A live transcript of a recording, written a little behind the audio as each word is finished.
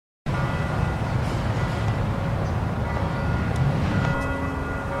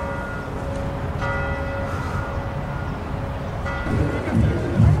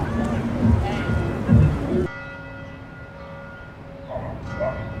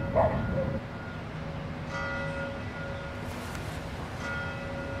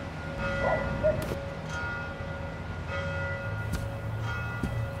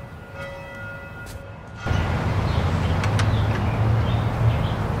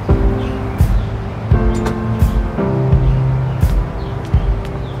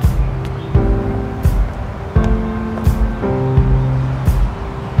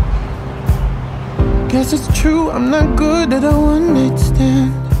Yes, it's true, I'm not good at a one-night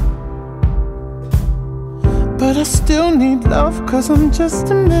stand, but I still need love, cause I'm just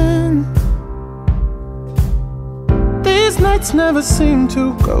a man. These nights never seem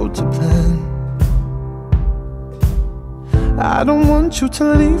to go to plan. I don't want you to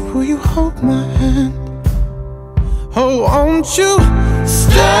leave, will you hold my hand? Oh, won't you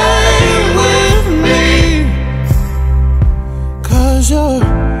stay with me? Cause you're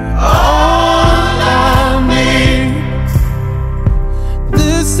all I need.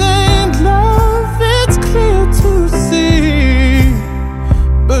 This ain't love, it's clear to see,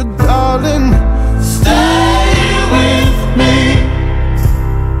 but darling, stay with me.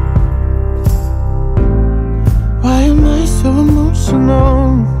 Why am I so emotional?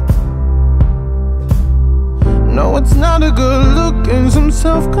 No, it's not a good look, and some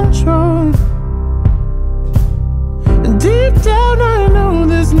self-control. Deep down I know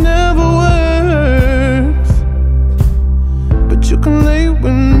this never works, but you can lay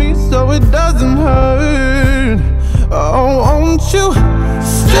with me so it doesn't hurt. Oh, won't you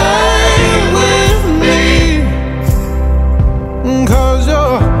stay with me? Cause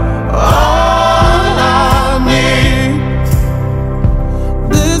you're all I need.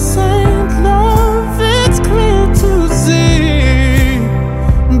 This ain't love, it's clear to see,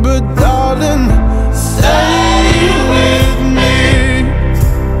 but darling, stay with me.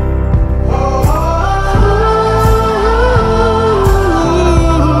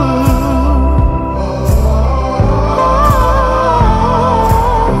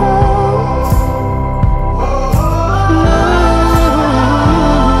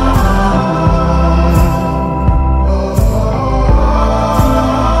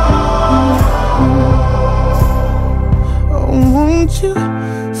 Won't you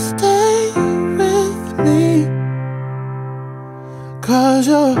stay with me? Cause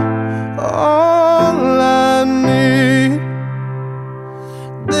you're all I need.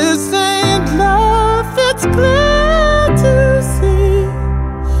 This ain't love, it's clear to see,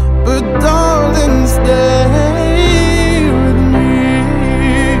 but darling, stay with me.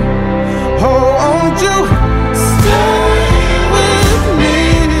 Oh, won't you stay with me?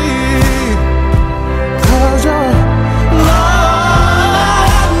 Cause you're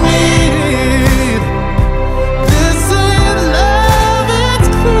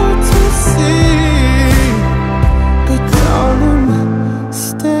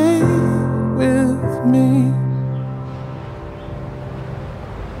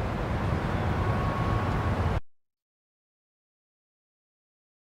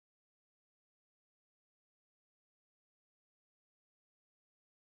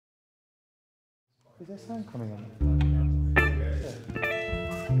Is there sound coming on?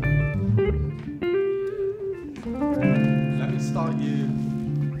 Let me start you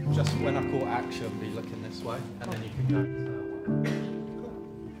just when I call action, be looking this way, and then you can go.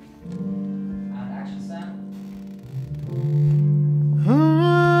 And action sound.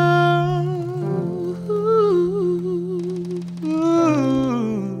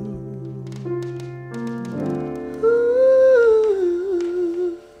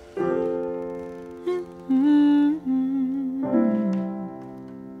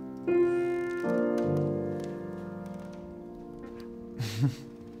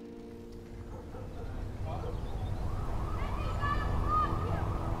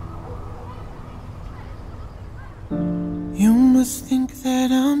 You must think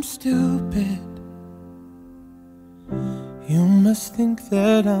that I'm stupid. You must think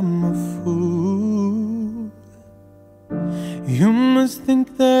that I'm a fool. You must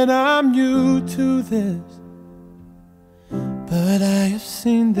think that I'm new to this, but I have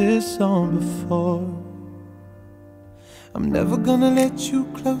seen this all before. I'm never gonna let you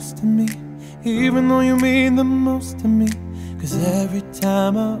close to me, even though you mean the most to me. Cause every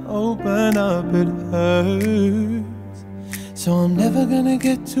time I open up it hurts. So I'm never gonna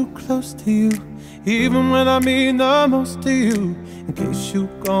get too close to you, even when I mean the most to you, in case you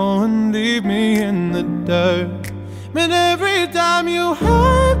go and leave me in the dirt. But every time you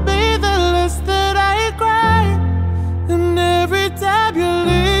hurt me, the less that I cry. And every time you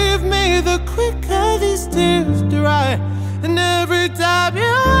leave me, the quicker these tears dry. And every time you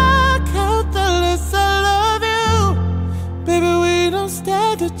walk out, the less I love you. Baby, we don't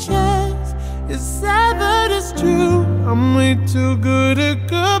stand a chance. It's sad but it's true. I'm way too good at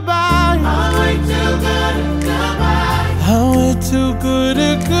goodbye. I'm way too good at goodbye. I'm way too good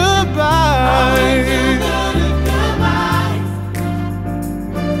at goodbye. I'm way too good at goodbye.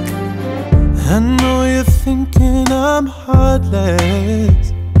 I know you're thinking I'm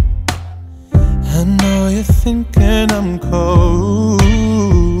heartless. I know you're thinking I'm cold.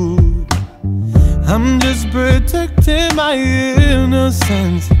 I'm just protecting my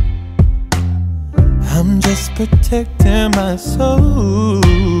innocence. I'm just protecting my soul.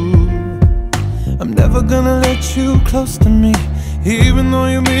 I'm never gonna let you close to me, even though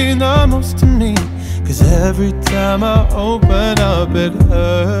you mean the most to me. Cause every time I open up it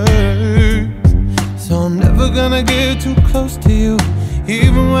hurts. So I'm never gonna get too close to you,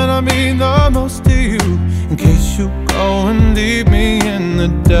 even when I mean the most to you, in case you go and leave me in the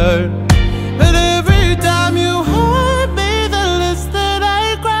dirt. But every time you hurt me, the less that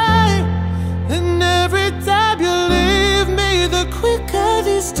I cry. And every time you leave me, the quicker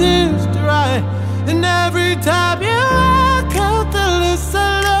these tears dry. And every time you walk out, the less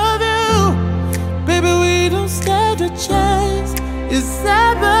I love you. Baby, we don't stand a chance. It's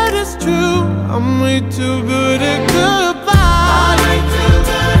sad but it's true. I'm way too good at goodbye. I'm way too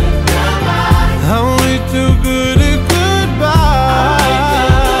good at goodbye. I'm way too good at goodbye.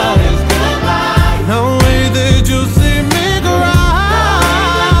 No way that you'll see me cry.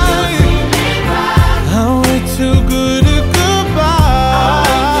 I'm way too good at goodbye.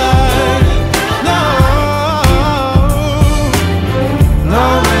 No, no,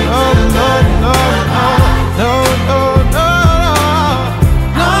 no, no, no, no, no, no,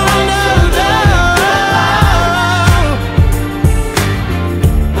 no, no, no.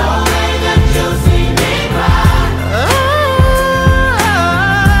 No way that you'll see me cry.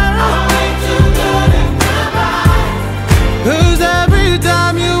 I'm way too good at goodbye. 'Cause every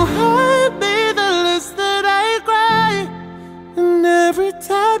time you hurt me, the less that I cry. And every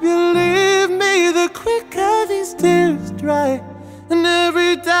time you leave me, the quicker these tears dry. And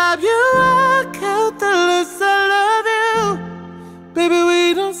every time you walk out, the less I love you. Baby, we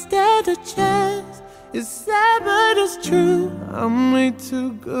don't stand a chance. It's sad but it's true. I'm way too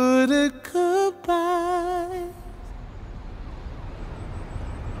good at goodbye.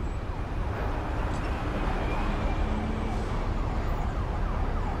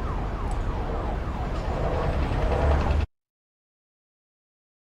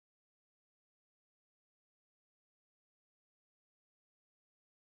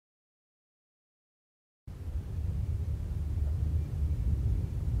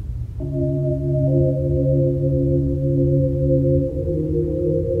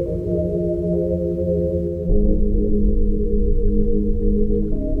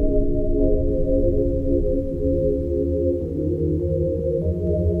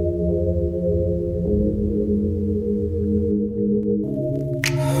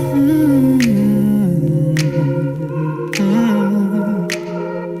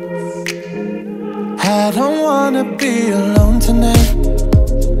 I don't wanna be alone tonight.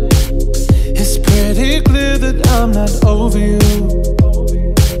 It's pretty clear that I'm not over you.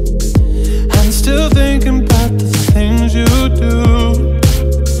 I'm still thinking about the things you do.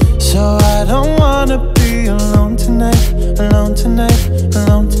 So I don't wanna be alone tonight, alone tonight,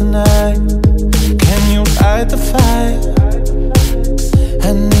 alone tonight. Can you light the fire?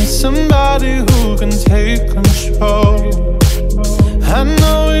 I need somebody who can take control. I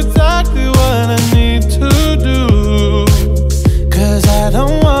know exactly what I need to do. 'Cause I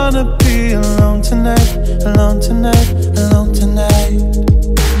don't wanna be alone tonight, alone tonight, alone tonight.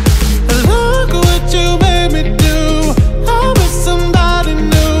 Look what you made me do. I was somebody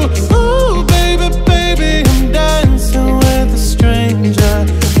new. Ooh, baby, baby, I'm dancing with a stranger.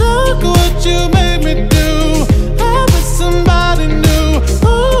 Look what you made me do. I was somebody new.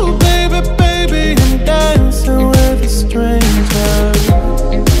 Ooh, baby, baby, I'm dancing with a stranger.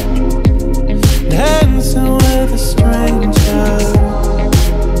 Dancing with a stranger.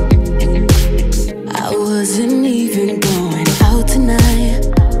 I wasn't even going out tonight,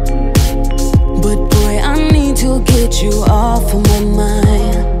 but boy, I need to get you off of my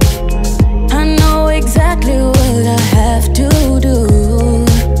mind. I know exactly what I have to do.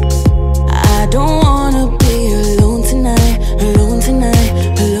 I don't wanna be alone tonight, alone tonight,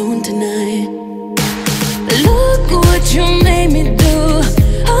 alone tonight. Look what you made me do.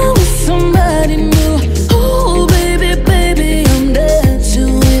 I was somebody new. Oh baby, baby, I'm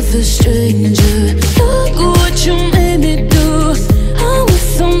dancing with a stranger. Look what you made me do. I was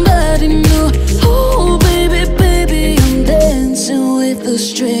somebody new. Oh baby, baby, I'm dancing with a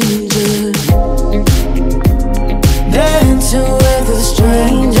stranger. Dancing with a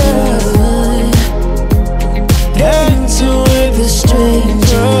stranger. Dancing with a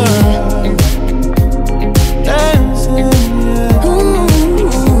stranger. Dancing, yeah.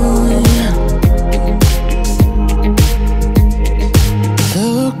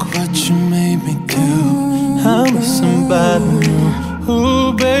 Look what you made me do. I'm somebody new. Ooh,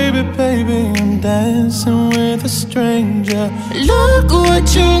 baby, baby, I'm dancing with a stranger. Look what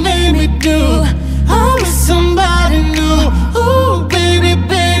you made me do.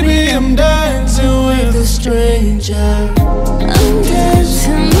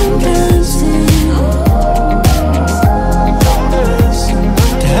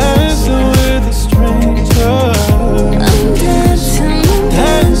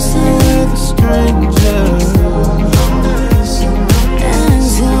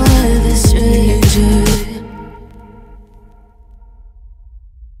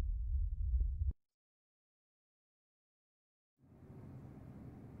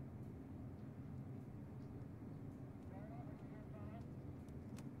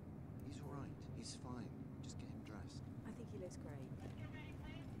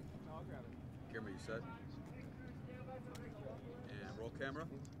 said. And roll camera.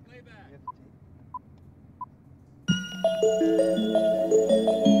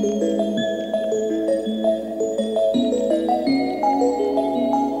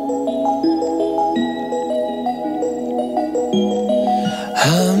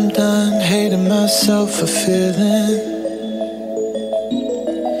 I'm done hating myself for feeling.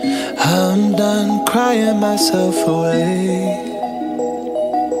 I'm done crying myself away.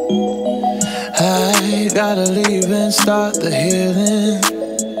 I gotta leave and start the healing.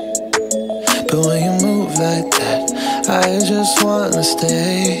 But when you move like that, I just wanna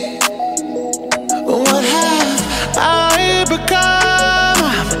stay. What have I become?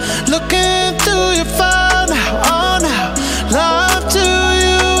 I'm looking through your phone now, oh now. Love to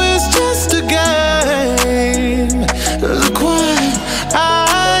you is just a game. Look what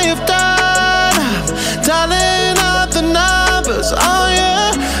I have done. I'm dialing up the numbers, oh yeah.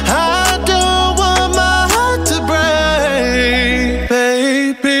 I don't want my heart to break.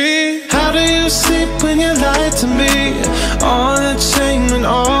 Baby, how do you sleep when you lie to me? All that shame and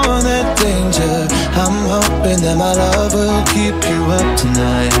all that danger. I'm hoping that my love will keep you up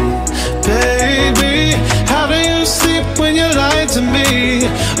tonight. Baby, how do you sleep when you lie to me?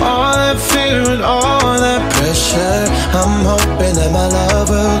 All that fear and all that pressure. I'm hoping that my love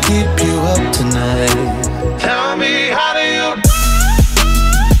will keep you up tonight. Tell me, how do you?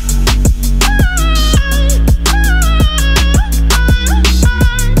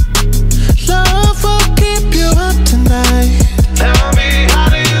 Love will keep you up tonight. Tell me, how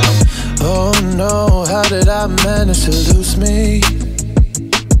do you? Oh no, how did I manage to lose me?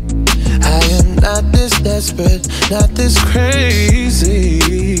 I am not this desperate, not this crazy.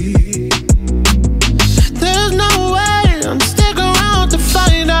 There's no way I'm stick around to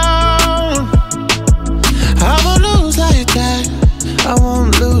find out. I won't lose like that, I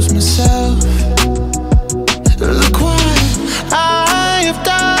won't lose myself. Look what I have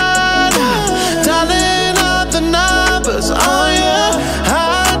done, dialing up the numbers, oh yeah.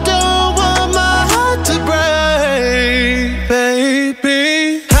 I don't want my heart to break.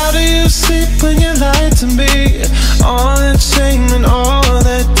 Baby, how do you sleep when you lie to me? All that shame and all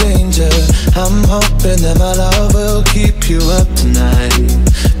that danger. I'm hoping that my love will keep you up tonight.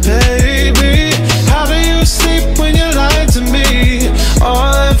 Baby, how do you sleep when you lie to me?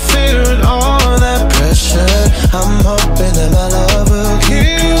 All that fear and all that pressure. I'm hoping that my love will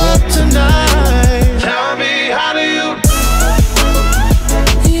keep you up tonight. Tell me, how do you?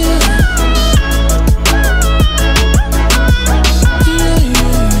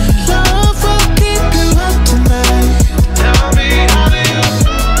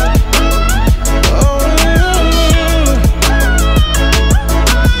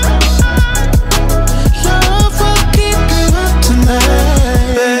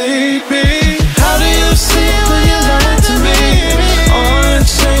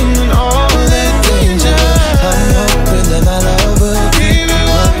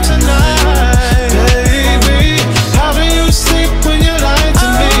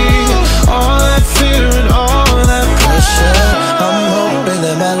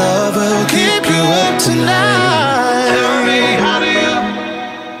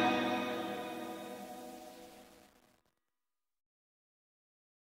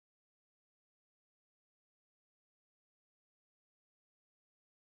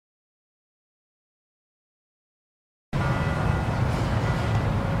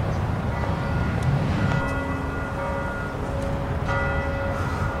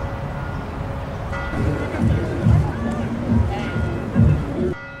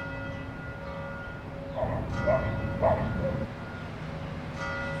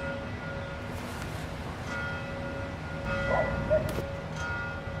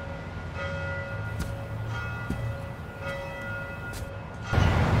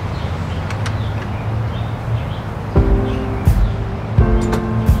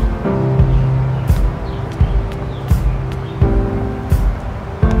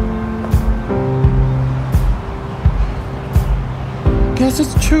 Guess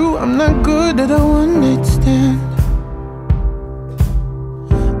it's true, I'm not good at a one-night stand.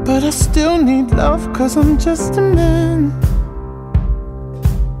 But I still need love, cause I'm just a man.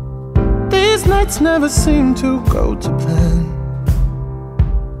 These nights never seem to go to plan.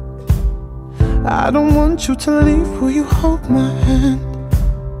 I don't want you to leave, will you hold my hand?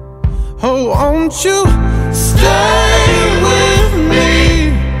 Oh, won't you stay with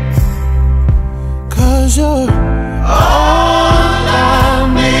me? Cause you're all I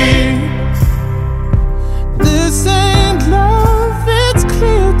need. This ain't love, it's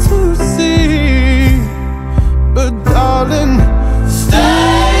clear to see. But darling,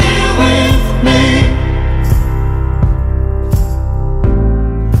 stay with me.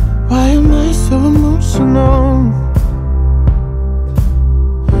 emotional.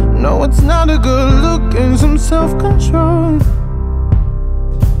 No, it's not a good look and some self-control.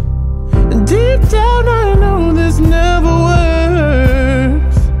 And deep down I know this never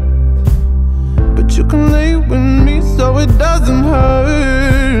works, but you can lay with me so it doesn't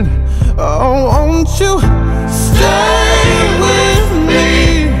hurt. Oh, won't you stay with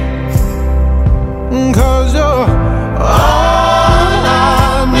me? 'Cause you're all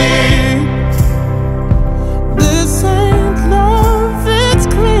I need. This ain't love, it's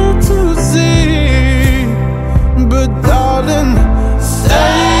clear to see, but darling,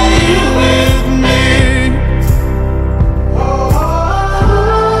 stay with me.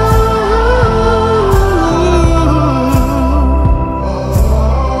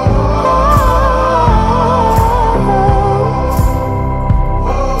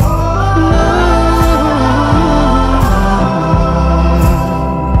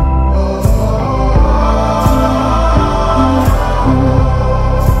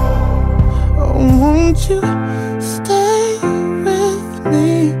 Won't you stay with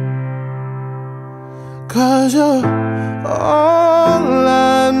me? 'Cause you're all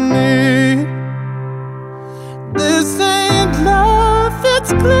I need. This ain't love,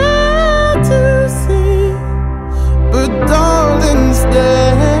 it's clear to see, but darling,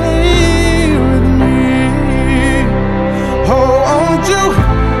 stay with me. Oh, won't you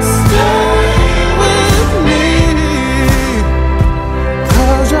stay with me?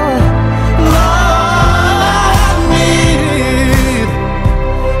 'Cause you're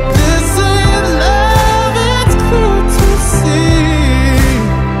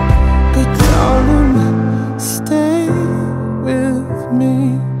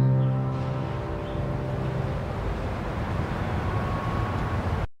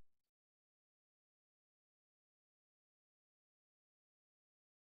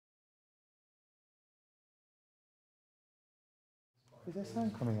Is there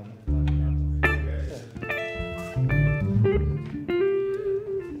sound coming on?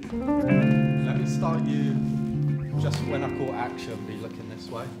 Let me start you just when I call action, be looking this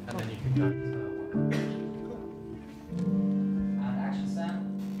way, and then you can go. And action, Sam.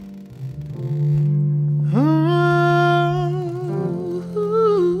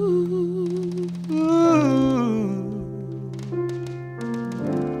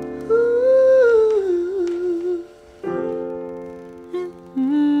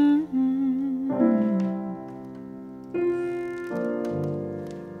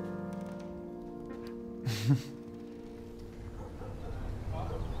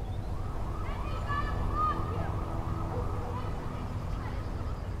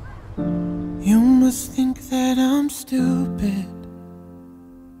 You must think that I'm stupid.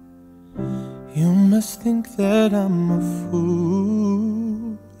 You must think that I'm a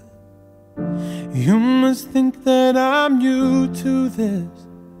fool. You must think that I'm new to this,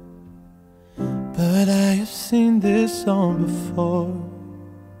 but I have seen this song before.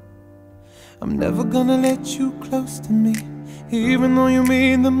 I'm never gonna let you close to me, even though you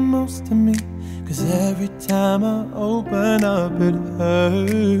mean the most to me. 'Cause every time I open up it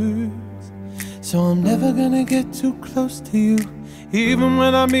hurts. So I'm never gonna get too close to you, even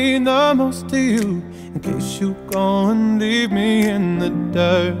when I mean the most to you, in case you go and leave me in the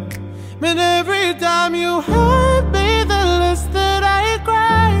dirt. But every time you hurt me, the less that I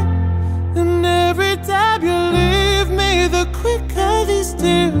cry. And every time you leave me, the quicker these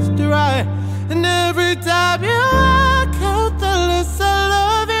tears dry. And every time you walk out, the less I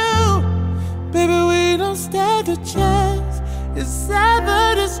love you. Baby, we don't stand a chance. It's sad,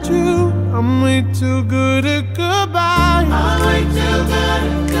 but it's true. I'm way too good at goodbye. I'm way too good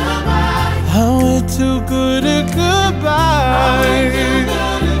at goodbye. I'm way too good at goodbye. I'm way too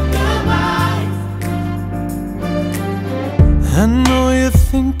good at goodbye. I know you're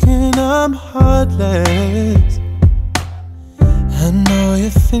thinking I'm heartless. I know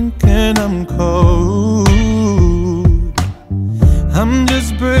you're thinking I'm cold. I'm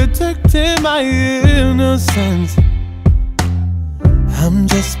just protecting my innocence. I'm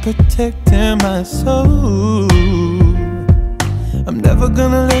just protecting my soul. I'm never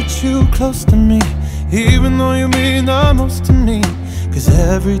gonna let you close to me, even though you mean the most to me. 'Cause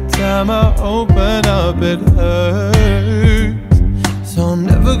every time I open up it hurts. So I'm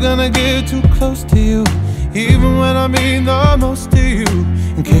never gonna get too close to you, even when I mean the most to you,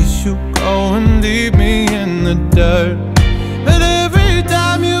 in case you go and leave me in the dirt. But every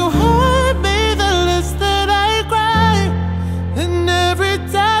time you hurt me, the less that I cry. And every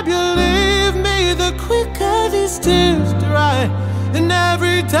time you leave me, the quicker these tears dry. And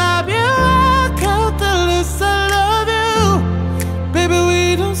every time you walk out, the less I love you. Baby, we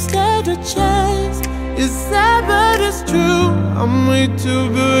don't stand a chance. It's sad but it's true, I'm way too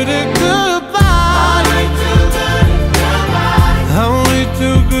good at goodbye. I'm way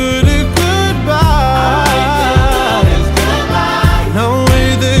too good at goodbye. No way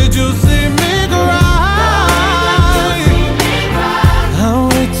that you'll see me cry. I'm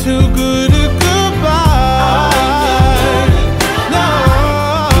way too good at goodbye. No,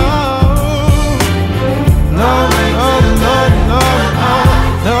 no, no, no, no, no,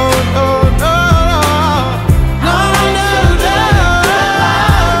 no, no, no, no, no,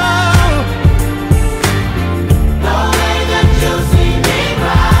 no way that you'll see me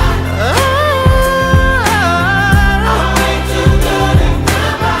cry. I'm way too good at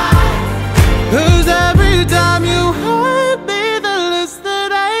goodbye. 'Cause every time you hurt me, the less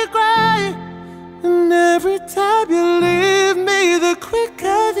that I cry. And every time you leave me, the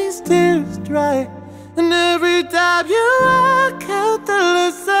quicker these tears dry. And every time you walk out, the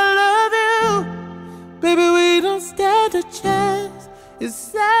less I love you. Baby, we don't stand a chance. It's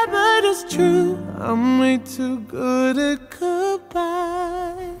sad but it's true, I'm way too good at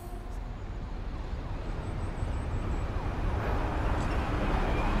goodbye.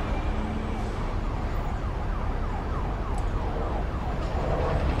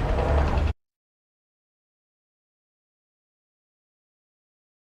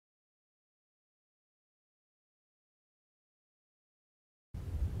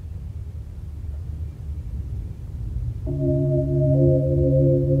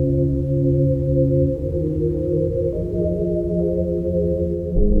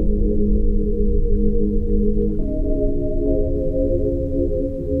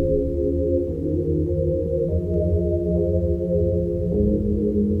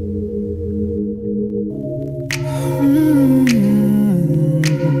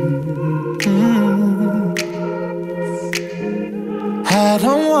 I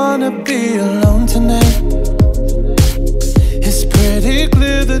don't wanna be alone tonight. It's pretty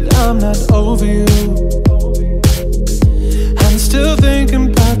clear that I'm not over you. I'm still thinking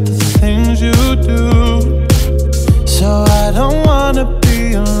about the things you do. So I don't wanna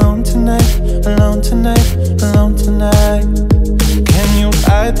be alone tonight, alone tonight, alone tonight. Can you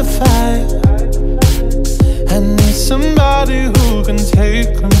fight the fire? I need somebody who can take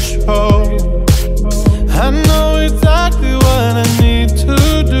control. I know exactly what I need to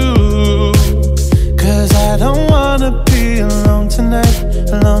do. 'Cause I don't wanna be alone tonight,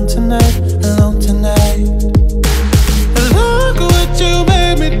 alone tonight, alone tonight. Look what you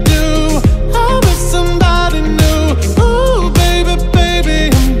made me do. I was somebody new. Ooh, baby, baby,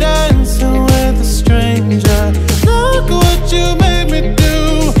 I'm dancing with a stranger. Look what you made me do.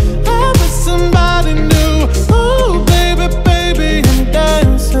 I was somebody new. Ooh, baby, baby, I'm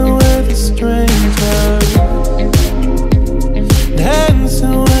dancing with a stranger.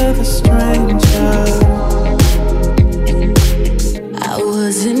 Dancing with a stranger. I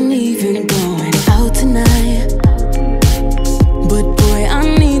wasn't even going out tonight, but boy, I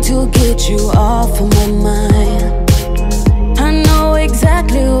need to get you off of my mind. I know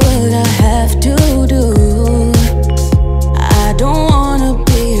exactly what I have to do. I don't wanna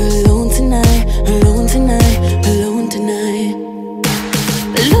be alone tonight, alone tonight, alone tonight.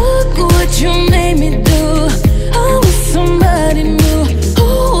 Look what you made me do. I was somebody new.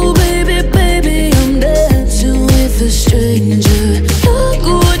 Oh baby, baby, I'm dancing with a stranger. Look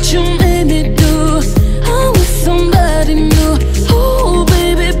what you made me do. I was somebody new. Oh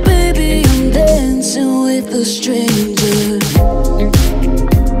baby, baby, I'm dancing with a stranger.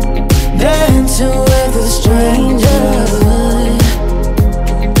 Dancing with a stranger.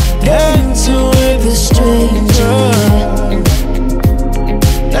 Dancing with a stranger.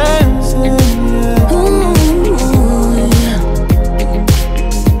 Dancing, yeah.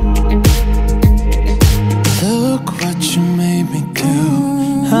 Look what you made me do.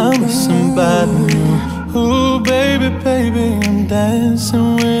 I'm with somebody new. Ooh, baby, baby, I'm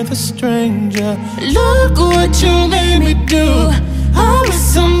dancing with a stranger. Look what you made me do. I'm with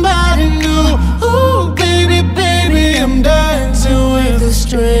somebody new. Ooh, baby, baby, I'm dancing with a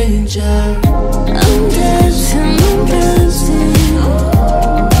stranger. I'm dancing, I'm dancing.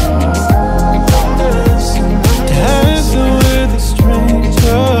 Dancing with a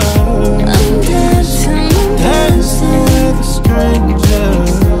stranger. I'm dancing, I'm Dancing with a stranger.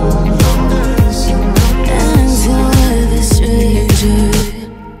 dancing with a stranger.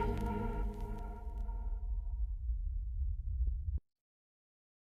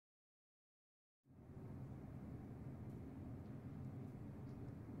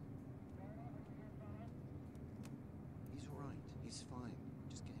 He's alright. He's fine.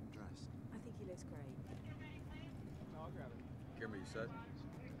 Just get him dressed. I think he looks great. Kimber, you said?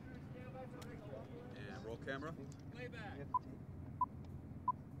 Yeah, Roll camera.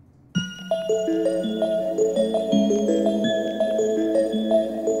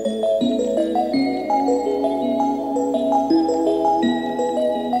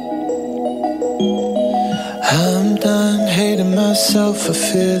 I'm done hating myself for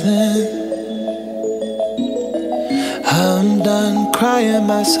feeling. I'm done crying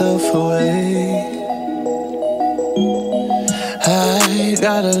myself away. I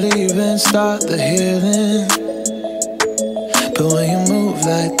gotta leave and start the healing. But when you move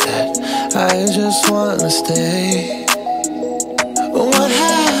like that, I just wanna stay. What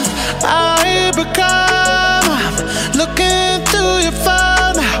have I become? I'm looking through your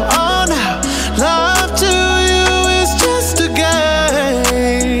phone now, oh now. Love to you is just a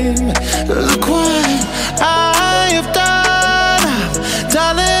game. Look what I have done. I'm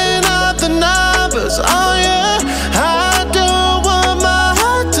dialing up the numbers, oh yeah. I don't want my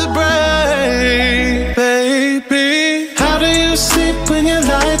heart to break. Baby, how do you sleep when you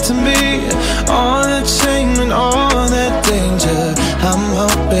lie to me? All that shame and all that danger. I'm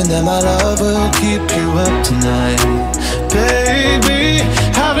hoping that my love will keep you up tonight. Baby,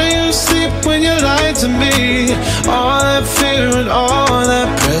 how do you sleep when you lie to me? All that fear and all that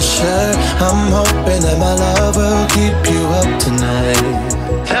pressure. I'm hoping that my love will keep you up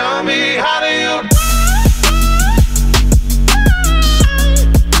tonight. Tell me, how do you?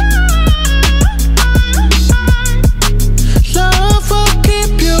 Love will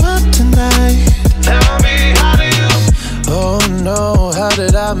keep you up tonight. Tell me, how do you? Oh no, how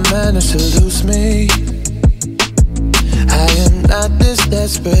did I manage to lose me? I am not this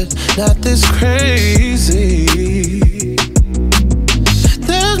desperate, not this crazy.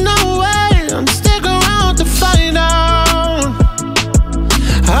 There's no way I'm sticking around to find out.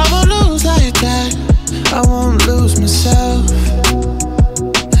 I won't lose like that, I won't lose myself.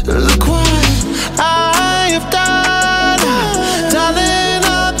 Look what I have done, dialing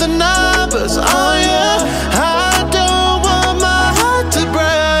up the numbers, oh yeah. I don't want my heart to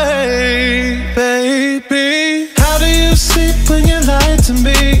break. Baby, how do you sleep when you lie to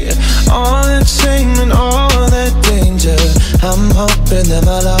me? All that shame and all that danger.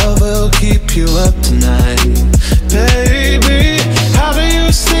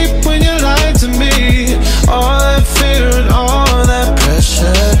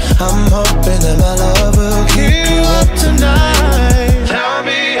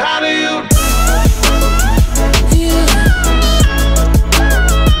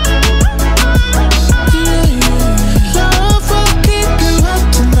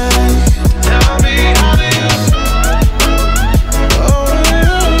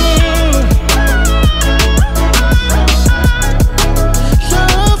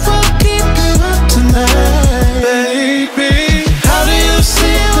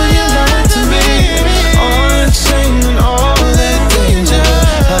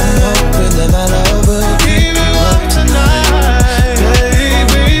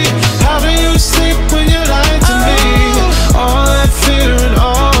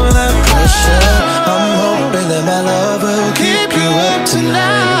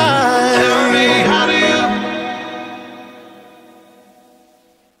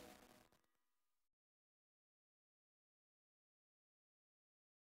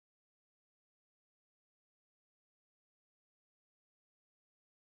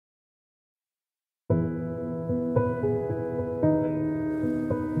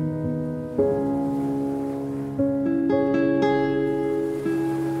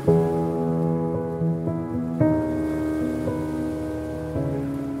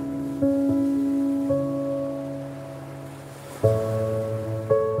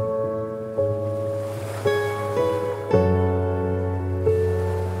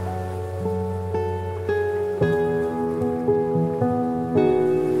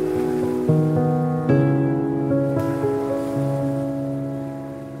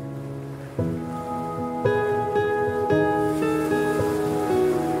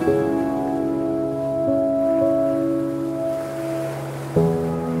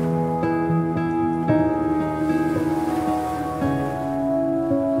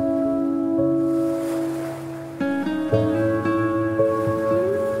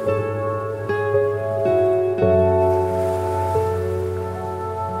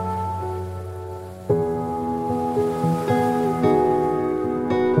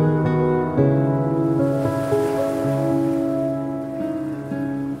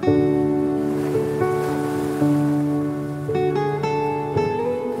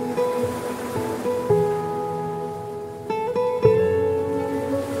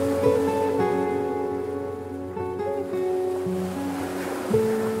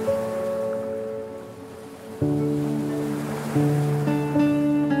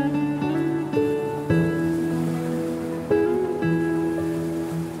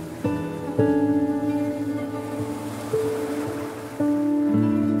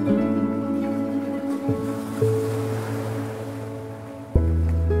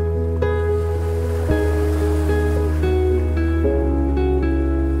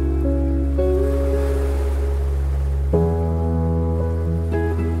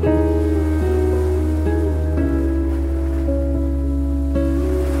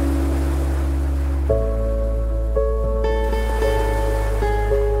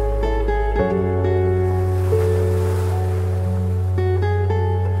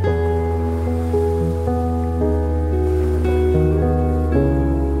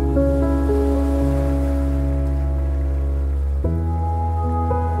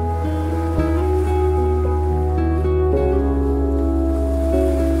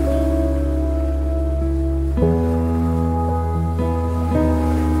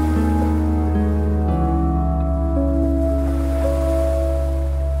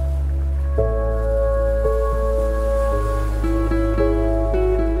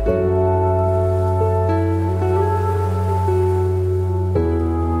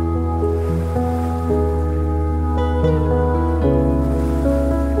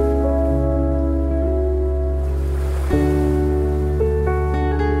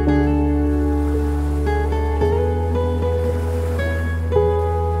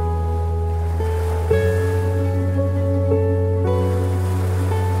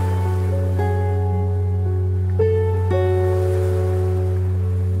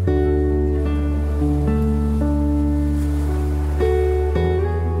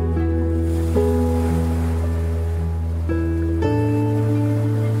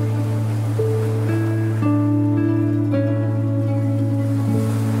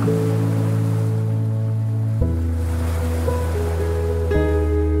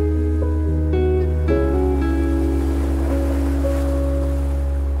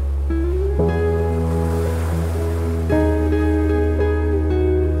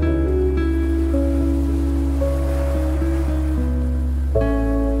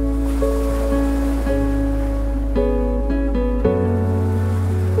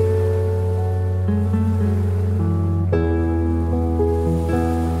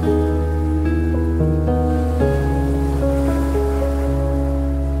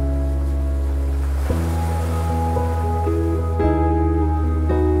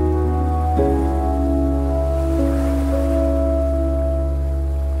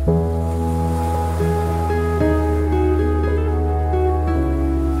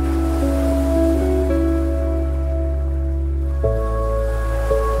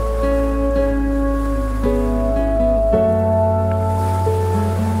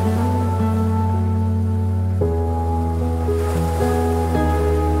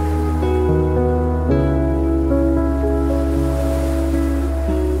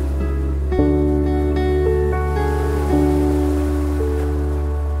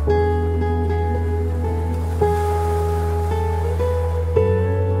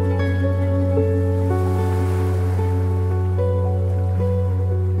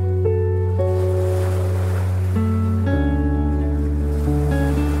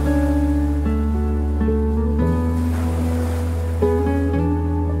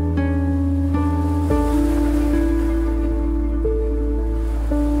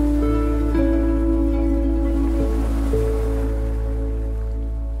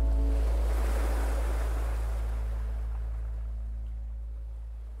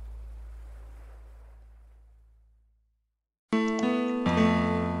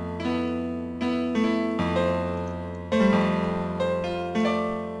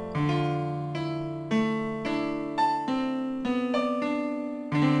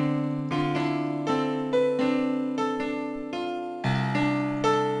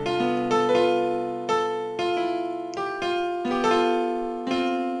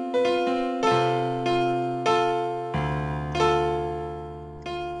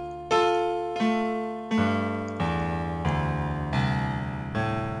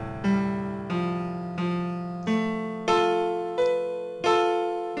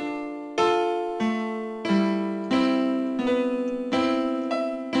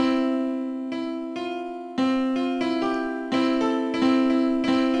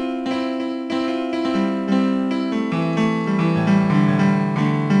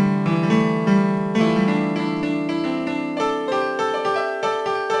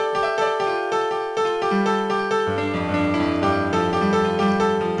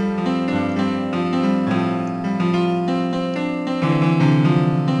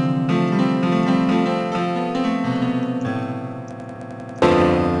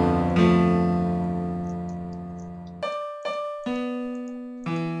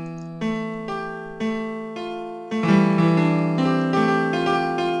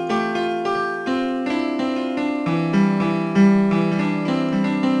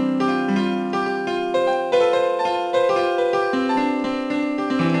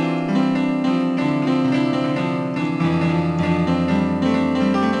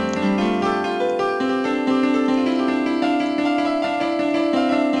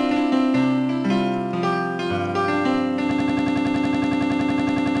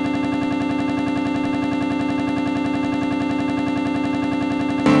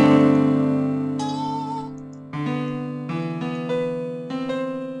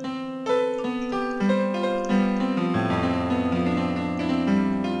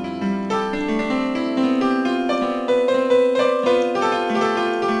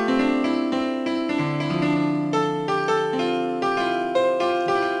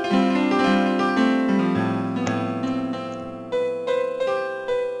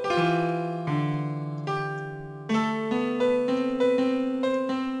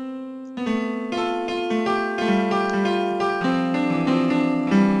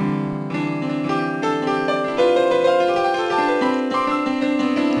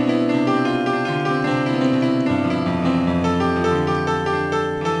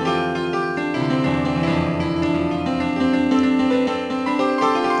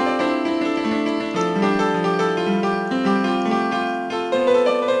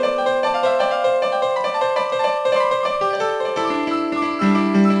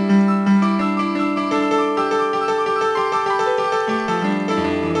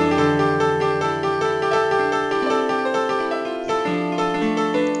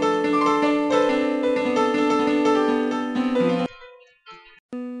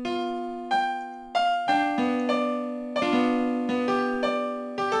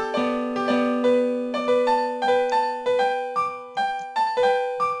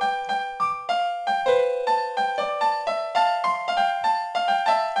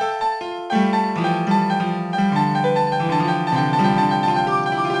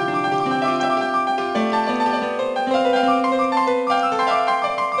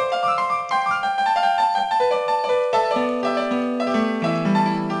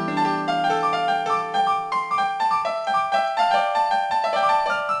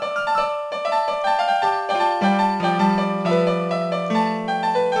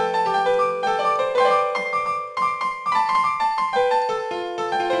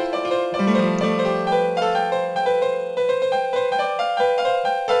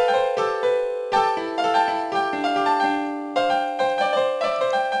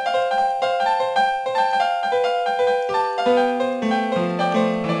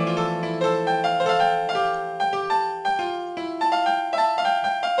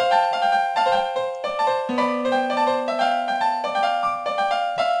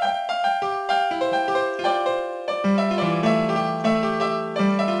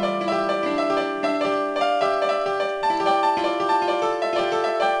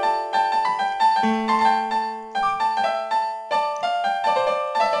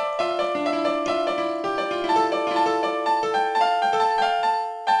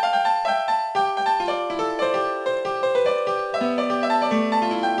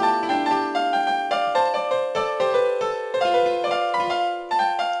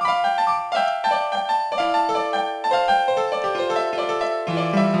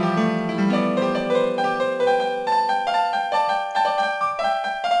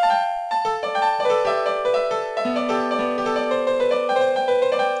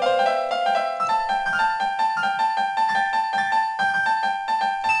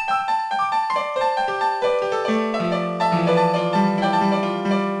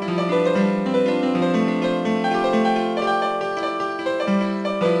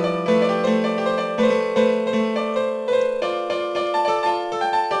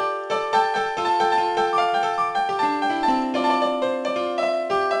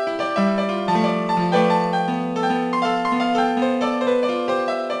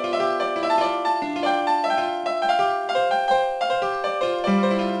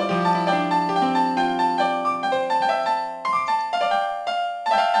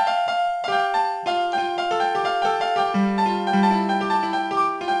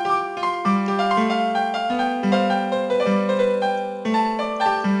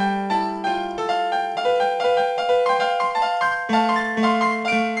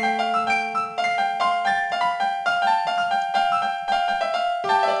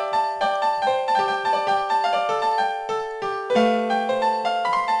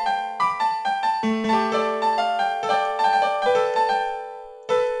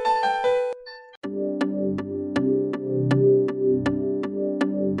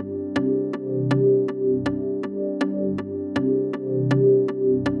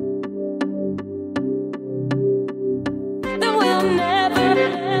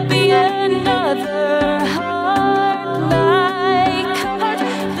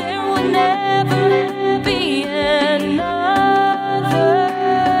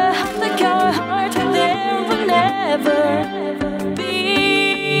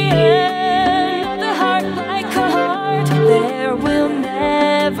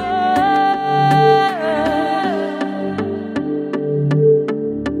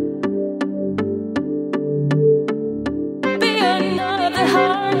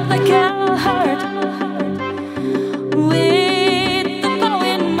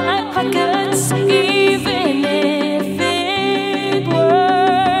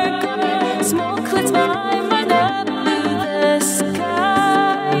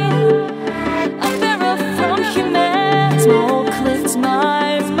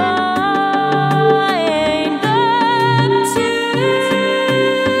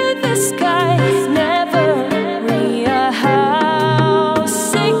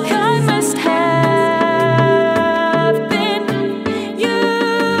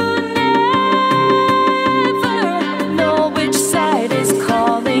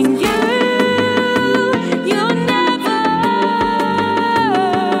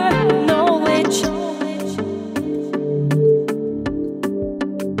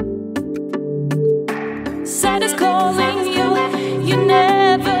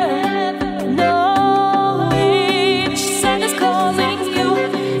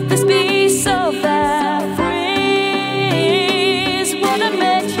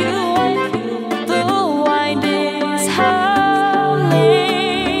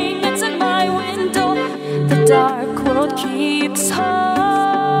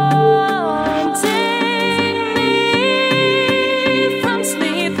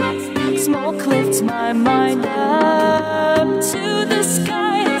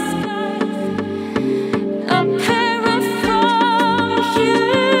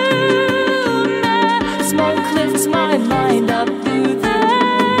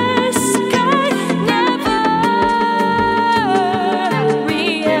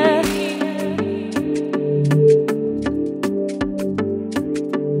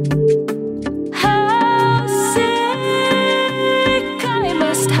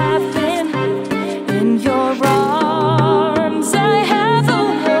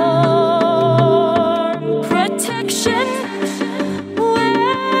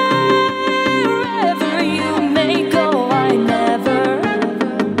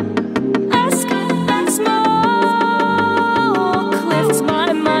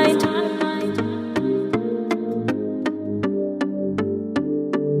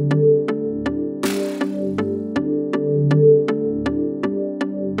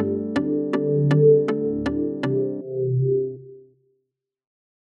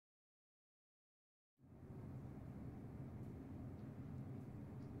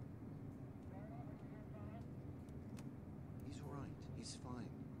 He's fine.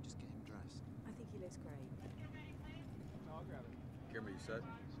 Just get him dressed. I think he looks great. I'll grab it. Camera, you set?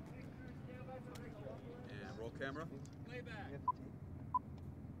 And roll camera. Playback.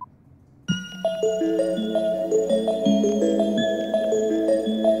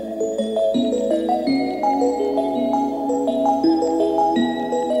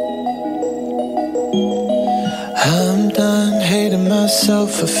 I'm done hating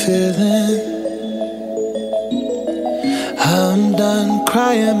myself for feeling. I'm done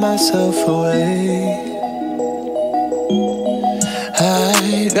crying myself away.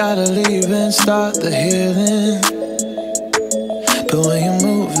 I gotta leave and start the healing. But when you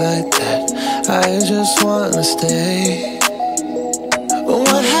move like that, I just wanna stay.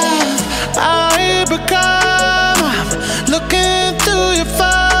 What have I become? I'm looking through your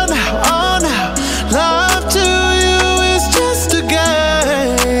phone now, oh now. Love to you is just a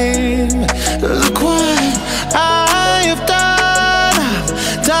game. Look what I have done.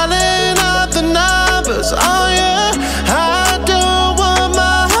 I'm dialing up the numbers, oh yeah. I don't want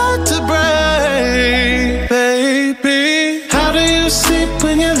my heart to break. Baby, how do you sleep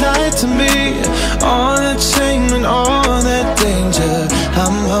when you lie to me? All that shame and all that danger.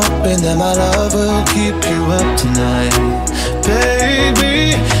 I'm hoping that my love will keep you up tonight.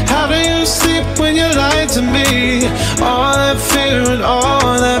 Baby, how do you sleep when you lie to me? All that fear and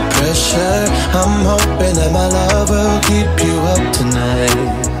all that pressure. I'm hoping that my love will keep you up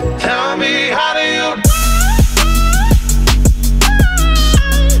tonight. Tell me, how do you?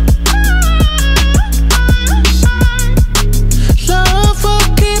 Love will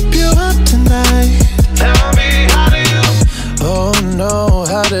keep you up tonight. Tell me, how do you? Oh no,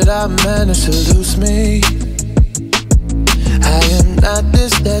 how did I manage to lose me? I am not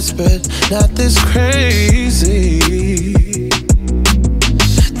this desperate, not this crazy.